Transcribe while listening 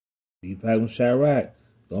Gpac and Chirac.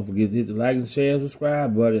 Don't forget to hit the like and share and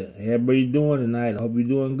subscribe button. How everybody doing tonight? I hope you're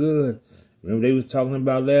doing good. Remember they was talking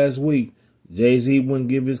about last week, JAYZ wouldn't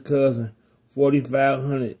give his cousin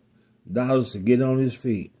 $4,500 to get on his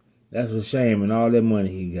feet. That's a shame, and all that money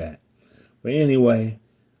he got. But anyway,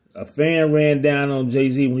 a fan ran down on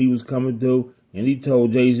JAYZ when he was coming through, and he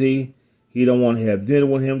told JAYZ he don't want to have dinner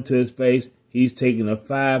with him to his face. He's taking a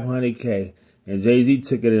 $500K. And JAYZ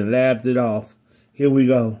took it and laughed it off. Here we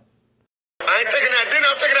go. I ain't taking that dinner,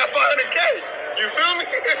 I'm taking that $500K. You feel me?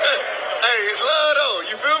 Hey, it's love though,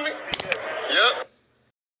 you feel me? Yep.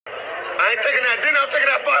 I ain't taking that dinner, I'm taking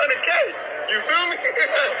that $500K. You feel me?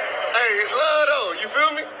 Hey, it's love though, you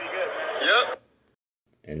feel me? Yep.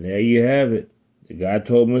 And there you have it. The guy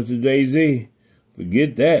told Mr. JAYZ,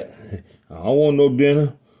 forget that. I don't want no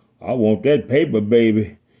dinner. I want that paper,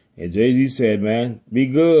 baby. And JAYZ said, man, be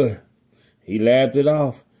good. He laughed it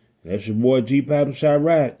off. And that's your boy Gpac and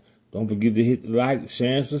Chirac. Don't forget to hit the like,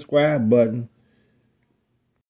 share, and subscribe button.